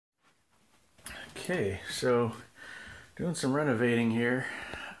Okay, so doing some renovating here.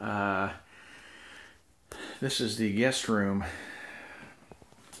 This is the guest room.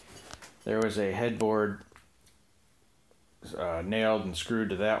 There was a headboard nailed and screwed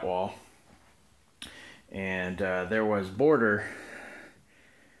to that wall, and there was border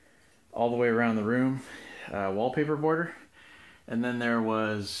all the way around the room, wallpaper border, and then there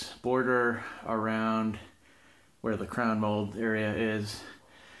was border around where the crown mold area is.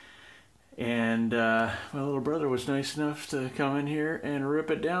 And my little brother was nice enough to come in here and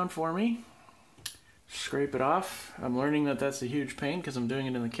rip it down for me, scrape it off. I'm learning that that's a huge pain because I'm doing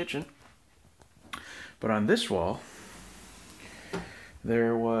it in the kitchen. But on this wall,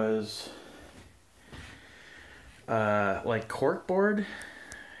 there was like corkboard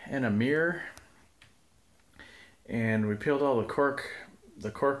and a mirror, and we peeled all the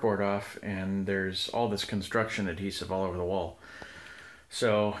corkboard off, and there's all this construction adhesive all over the wall.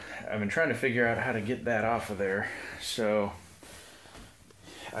 So I've been trying to figure out how to get that off of there. So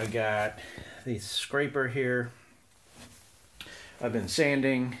I got the scraper here. I've been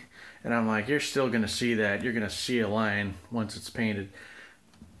sanding, and I'm like, you're still gonna see that. You're gonna see a line once it's painted.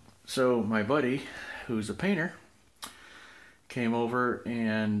 So my buddy, who's a painter, came over,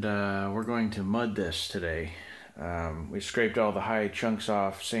 and we're going to mud this today. We scraped all the high chunks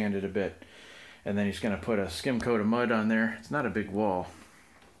off, sanded a bit, and then he's gonna put a skim coat of mud on there. It's not a big wall.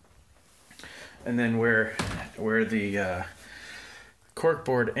 And then where the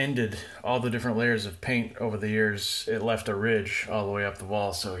corkboard ended, all the different layers of paint over the years, it left a ridge all the way up the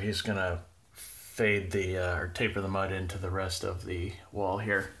wall. So he's gonna fade the or taper the mud into the rest of the wall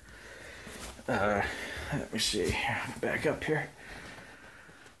here. Let me see. Back up here.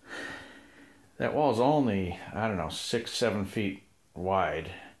 That wall's only, I don't know, 6-7 feet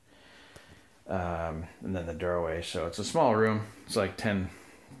wide. And then the doorway, so it's a small room. It's like 10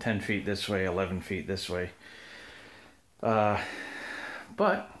 feet this way, 11 feet this way. But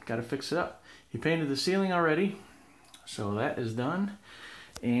gotta fix it up. He painted the ceiling already, so that is done.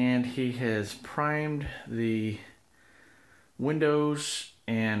 And he has primed the windows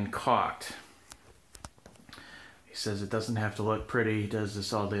and caulked. He says it doesn't have to look pretty. He does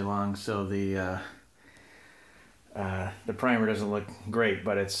this all day long, so the primer doesn't look great,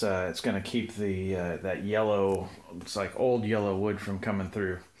 but it's going to keep the that yellow, it's like old yellow wood, from coming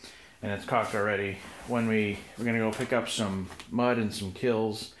through. And it's caulked already. When we're going to go pick up some mud and some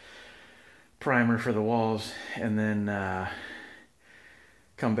Kills primer for the walls, and then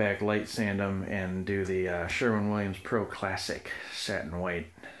come back, light sand them, and do the Sherwin-Williams Pro Classic satin white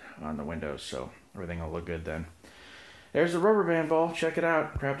on the windows, so everything will look good then. There's the rubber band ball. Check it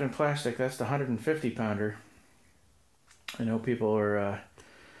out, wrapped in plastic. That's the 150 pounder. I know people are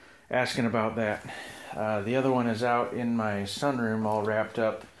asking about that. The other one is out in my sunroom, all wrapped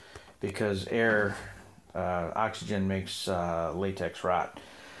up, because oxygen makes latex rot.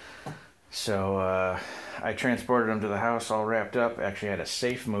 So I transported them to the house all wrapped up. Actually had a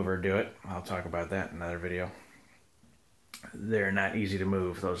safe mover do it. I'll talk about that in another video. They're not easy to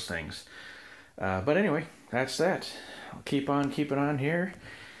move, those things. But anyway, that's that. I'll keep on keeping on here,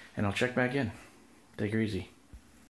 and I'll check back in. Take her easy.